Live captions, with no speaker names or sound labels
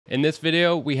In this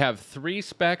video, we have 3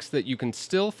 specs that you can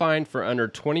still find for under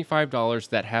 $25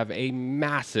 that have a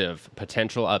massive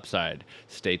potential upside.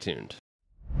 Stay tuned.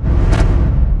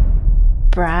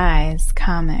 Bry's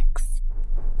Comics.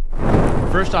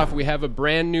 First off, we have a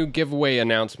brand new giveaway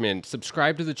announcement.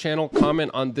 Subscribe to the channel,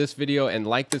 comment on this video, and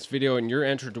like this video, and you're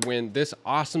entered to win this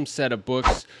awesome set of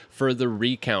books for the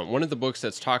Recount, one of the books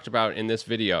that's talked about in this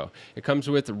video. It comes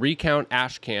with Recount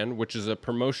Ashcan, which is a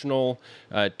promotional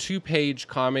 2-page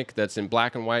comic that's in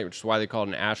black and white, which is why they call it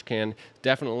an Ashcan.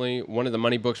 Definitely one of the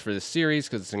money books for this series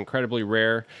because it's incredibly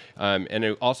rare. And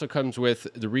it also comes with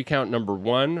the Recount number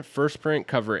 1, first print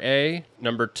cover A,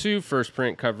 number 2, first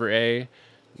print cover A,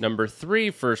 number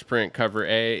 3, first print cover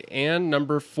A, and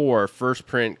number 4, first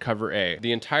print cover A.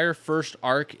 The entire first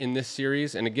arc in this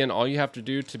series, and again, all you have to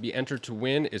do to be entered to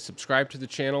win is subscribe to the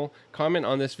channel, comment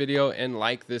on this video, and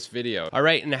like this video. All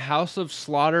right, in a House of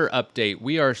Slaughter update,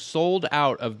 we are sold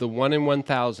out of the 1 in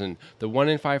 1,000, the 1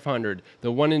 in 500,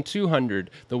 the 1 in 200,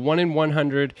 the 1 in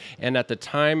 100, and at the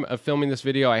time of filming this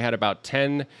video, I had about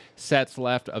 10 sets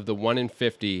left of the 1 in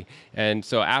 50. And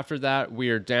so after that, we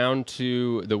are down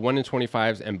to the 1 in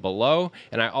 25s and below.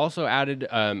 And I also added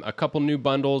a couple new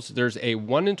bundles. There's a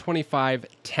 1 in 25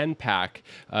 10-pack,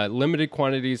 limited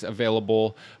quantities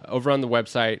available over on the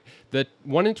website. The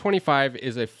 1 in 25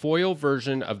 is a foil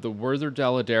version of the Werther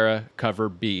Dell'Edera cover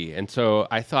B. And so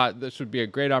I thought this would be a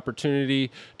great opportunity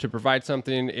to provide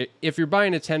something. If you're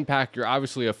buying a 10-pack, you're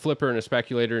obviously a flipper and a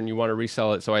speculator and you want to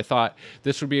resell it. So I thought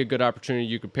this would be a good opportunity.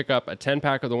 You could pick up a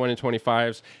 10-pack of the 1 in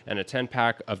 25s and a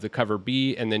 10-pack of the cover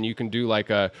B, and then you can do like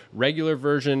a regular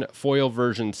version, foil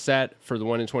version set for the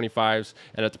 1 in 25s.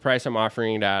 And at the price I'm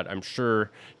offering it at, I'm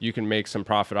sure you can make some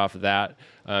profit off of that.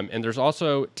 And there's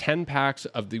also 10 packs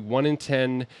of the 1 in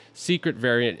 10 secret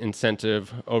variant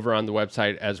incentive over on the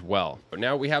website as well. But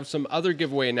now we have some other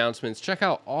giveaway announcements. Check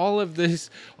out all of these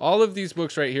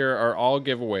books right here are all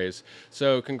giveaways.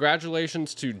 So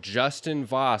congratulations to Justin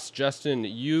Voss. Justin,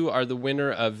 you are the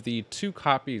winner of the 2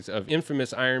 copies of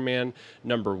Infamous Iron Man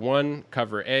number 1,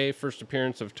 cover A, first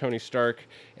appearance of Tony Stark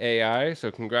AI.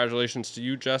 So congratulations to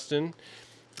you, Justin.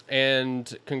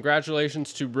 And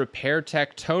congratulations to Repair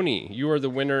Tech Tony. You are the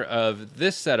winner of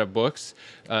this set of books.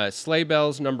 Sleigh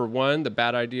Bells number 1, the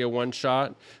Bad Idea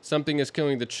one-shot. Something is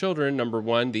Killing the Children number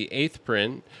 1, the 8th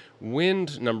print.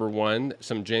 Wind number 1,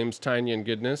 some James Tynion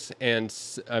goodness. And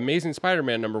Amazing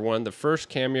Spider-Man number 1, the first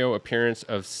cameo appearance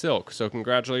of Silk. So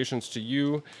congratulations to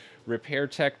you, Repair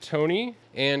Tech Tony.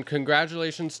 And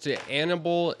congratulations to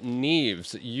Annabelle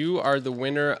Neves. You are the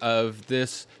winner of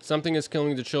this Something is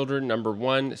Killing the Children number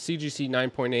 1, CGC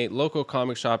 9.8 Local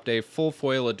Comic Shop Day full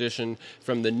foil edition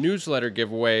from the newsletter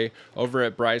giveaway over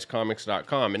at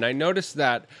bryscomics.com. And I noticed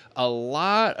that a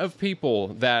lot of people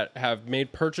that have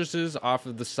made purchases off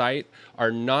of the site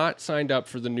are not signed up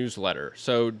for the newsletter.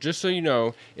 So just so you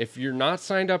know, if you're not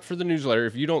signed up for the newsletter,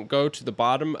 if you don't go to the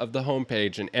bottom of the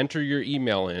homepage and enter your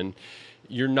email in,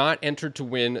 you're not entered to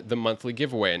win the monthly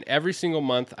giveaway. And every single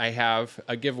month I have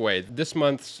a giveaway. This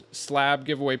month's slab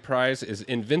giveaway prize is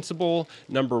Invincible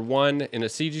number 1 in a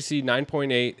CGC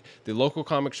 9.8, the Local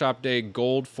Comic Shop Day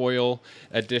gold foil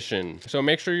edition. So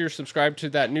make sure you're subscribed to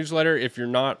that newsletter if you're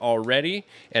not already.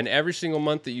 And every single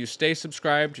month that you stay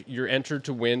subscribed, you're entered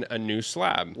to win a new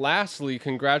slab. Lastly,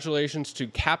 congratulations to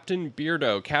Captain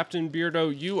Beardo. Captain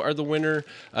Beardo, you are the winner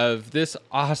of this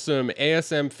awesome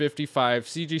ASM 55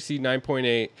 CGC 9.8,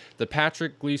 the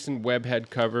Patrick Gleason webhead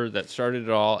cover that started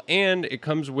it all, and it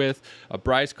comes with a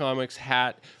Bryce Comics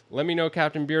hat. Let me know,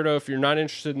 Captain Beardo, if you're not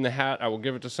interested in the hat. I will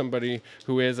give it to somebody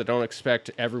who is. I don't expect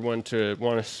everyone to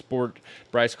want to sport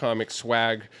Bryce Comics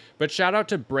swag. But shout out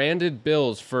to Branded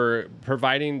Bills for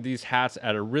providing these hats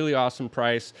at a really awesome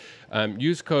price.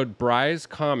 Use code Bryce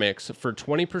Comics for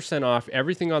 20% off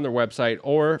everything on their website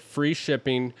or free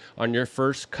shipping on your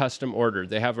first custom order.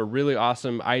 They have a really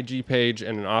awesome IG page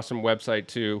and an awesome website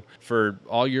too for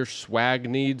all your swag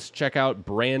needs. Check out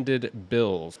Branded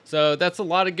Bills. So that's a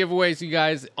lot of giveaways, you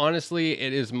guys. Honestly,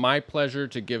 it is my pleasure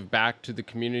to give back to the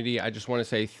community. I just want to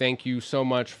say thank you so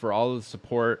much for all of the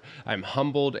support. I'm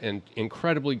humbled and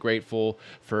incredibly grateful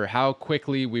for how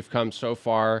quickly we've come so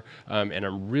far, and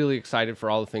I'm really excited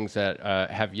for all the things that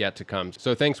have yet to come.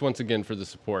 So thanks once again for the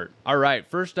support. All right,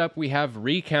 first up we have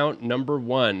Recount number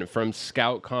 1 from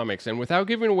Scout Comics. And without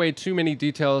giving away too many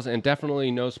details and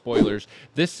definitely no spoilers,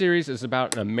 this series is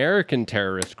about an American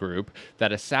terrorist group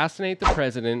that assassinate the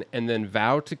president and then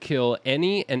vow to kill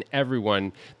any and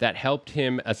everyone that helped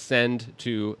him ascend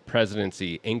to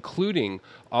presidency, including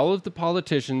all of the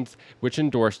politicians which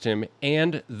endorsed him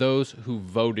and those who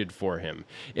voted for him.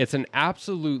 It's an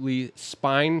absolutely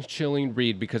spine-chilling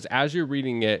read because as you're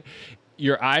reading it,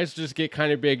 your eyes just get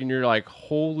kind of big and you're like,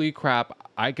 holy crap,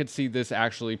 I could see this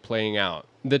actually playing out.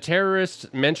 The terrorists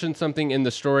mentioned something in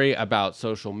the story about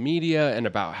social media and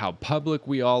about how public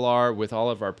we all are with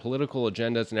all of our political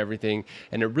agendas and everything.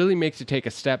 And it really makes you take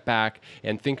a step back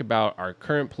and think about our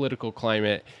current political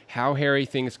climate, how hairy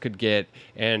things could get,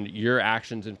 and your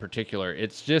actions in particular.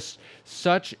 It's just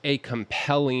such a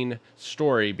compelling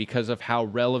story because of how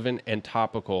relevant and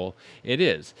topical it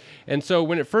is. And so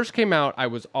when it first came out, I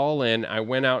was all in. I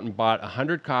went out and bought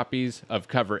 100 copies of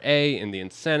Cover A and the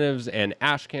incentives and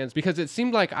ash cans because it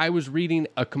seemed like I was reading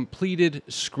a completed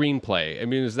screenplay. I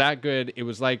mean, it was that good. It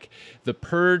was like The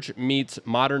Purge meets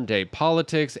modern day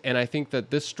politics. And I think that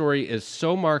this story is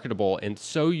so marketable and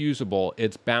so usable,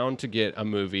 it's bound to get a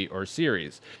movie or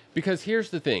series. Because here's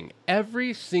the thing,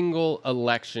 every single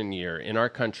election year in our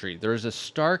country, there's a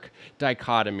stark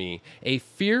dichotomy, a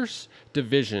fierce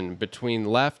division between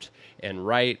left and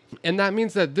right. And that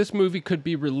means that this movie could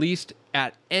be released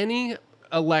at any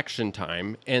election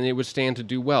time and it would stand to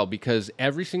do well, because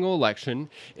every single election,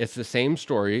 it's the same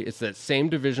story. It's that same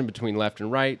division between left and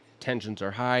right. Tensions are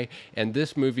high, and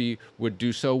this movie would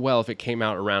do so well if it came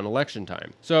out around election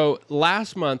time. So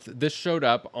last month, this showed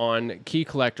up on Key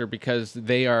Collector because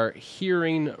they are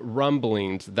hearing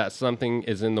rumblings that something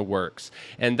is in the works.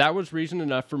 And that was reason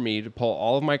enough for me to pull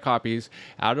all of my copies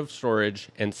out of storage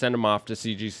and send them off to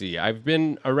CGC. I've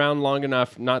been around long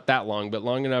enough, not that long, but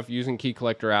long enough using Key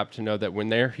Collector app to know that when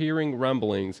they're hearing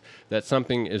rumblings, that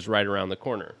something is right around the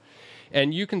corner.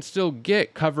 And you can still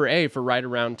get Cover A for right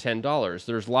around $10.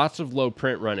 There's lots of low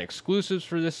print run exclusives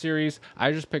for this series.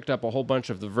 I just picked up a whole bunch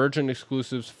of the Virgin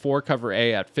exclusives for Cover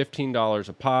A at $15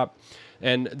 a pop.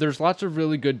 And there's lots of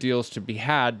really good deals to be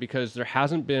had because there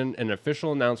hasn't been an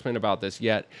official announcement about this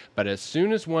yet. But as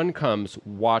soon as one comes,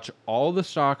 watch all the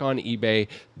stock on eBay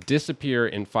disappear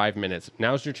in 5 minutes.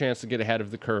 Now's your chance to get ahead of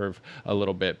the curve a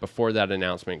little bit before that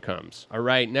announcement comes. All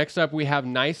right, next up we have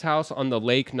Nice House on the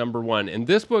Lake #1. And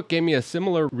this book gave me a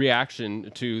similar reaction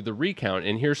to the Recount,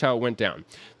 and here's how it went down.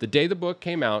 The day the book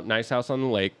came out, Nice House on the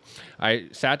Lake, I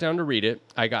sat down to read it.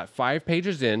 I got 5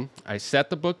 pages in. I set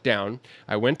the book down.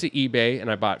 I went to eBay and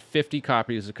I bought 50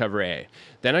 copies of Cover A.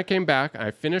 Then I came back,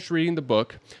 I finished reading the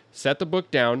book, set the book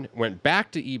down, went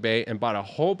back to eBay and bought a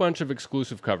whole bunch of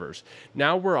exclusive covers.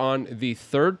 Now we're on the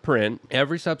 3rd print.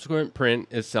 Every subsequent print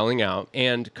is selling out,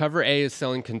 and Cover A is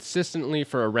selling consistently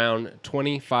for around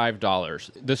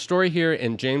 $25. The story here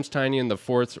in James Tynion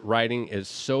IV's writing is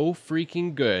so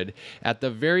freaking good. At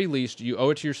the very least, you owe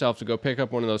it to yourself to go pick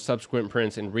up one of those subsequent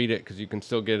prints and read it, because you can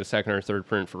still get a 2nd or 3rd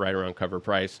print for right around cover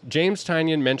price. James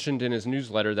Tynion mentioned in his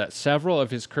newsletter that several of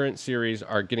his current series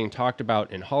are getting talked about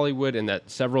in Hollywood and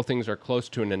that several things are close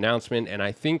to an announcement, and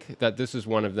I think that this is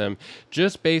one of them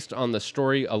just based on the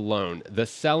story alone. The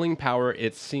selling power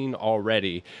it's seen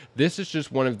already. This is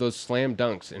just one of those slam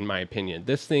dunks in my opinion.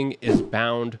 This thing is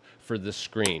bound for the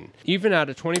screen. Even at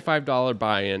a $25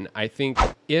 buy-in, I think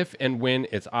if and when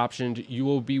it's optioned, you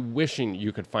will be wishing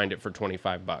you could find it for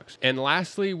 25 bucks. And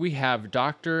lastly, we have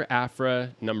Dr. Aphra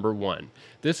 #1.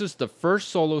 This is the first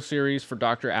solo series for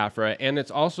Dr. Aphra, and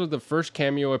it's also the first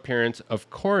cameo appearance of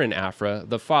Corin Aphra,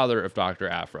 the father of Dr.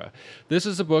 Aphra. This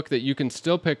is a book that you can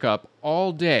still pick up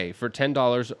all day for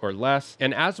 $10 or less.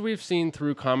 And as we've seen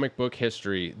through comic book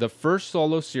history, the first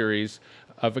solo series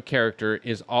of a character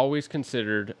is always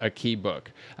considered a key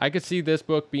book. I could see this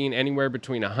book being anywhere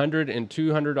between $100 and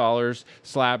 $200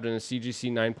 slabbed in a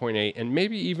CGC 9.8, and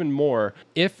maybe even more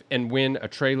if and when a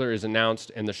trailer is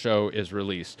announced and the show is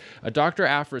released. A Dr.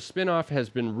 Aphra spinoff has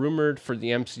been rumored for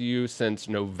the MCU since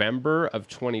November of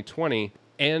 2020.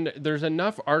 And there's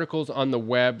enough articles on the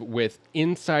web with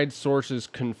inside sources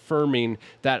confirming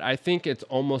that I think it's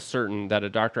almost certain that a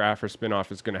Dr. Aphra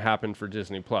spinoff is going to happen for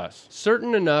Disney+.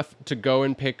 Certain enough to go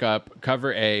and pick up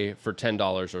Cover A for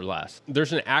 $10 or less.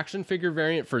 There's an action figure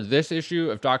variant for this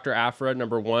issue of Dr. Aphra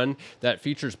 #1 that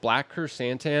features Black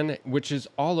Chrysanthemum, which is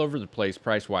all over the place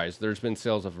price-wise. There's been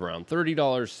sales of around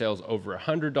 $30, sales over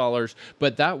 $100,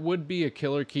 but that would be a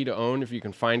killer key to own if you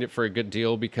can find it for a good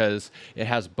deal, because it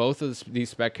has both of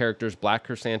these spec characters, Black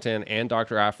Chrysanthemum and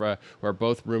Dr. Aphra, who are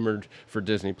both rumored for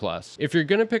Disney+. If you're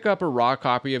going to pick up a raw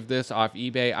copy of this off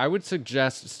eBay, I would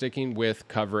suggest sticking with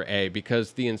Cover A,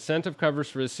 because the incentive covers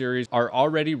for this series are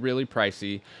already really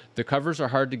pricey. The covers are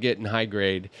hard to get in high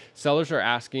grade. Sellers are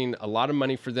asking a lot of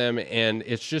money for them, and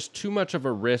it's just too much of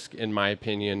a risk, in my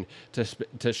opinion,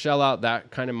 to shell out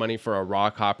that kind of money for a raw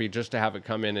copy just to have it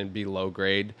come in and be low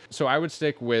grade. So I would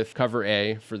stick with Cover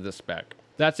A for this spec.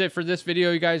 That's it for this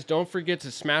video, you guys. Don't forget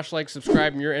to smash like,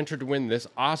 subscribe, and you're entered to win this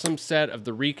awesome set of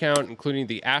the Recount, including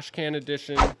the Ashcan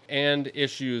edition and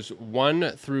issues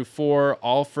 1 through 4,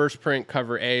 all first print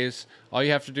Cover A's. All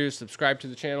you have to do is subscribe to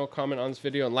the channel, comment on this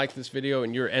video, and like this video,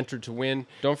 and you're entered to win.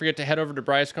 Don't forget to head over to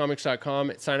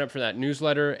brycecomics.com, sign up for that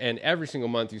newsletter, and every single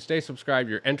month you stay subscribed,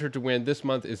 you're entered to win. This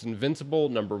month is Invincible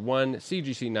 #1,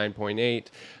 CGC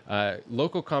 9.8,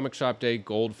 Local Comic Shop Day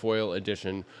Gold Foil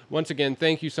Edition. Once again,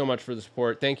 thank you so much for the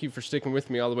support. Thank you for sticking with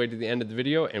me all the way to the end of the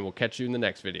video, and we'll catch you in the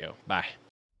next video. Bye.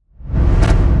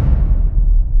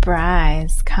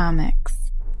 Bryce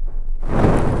Comics.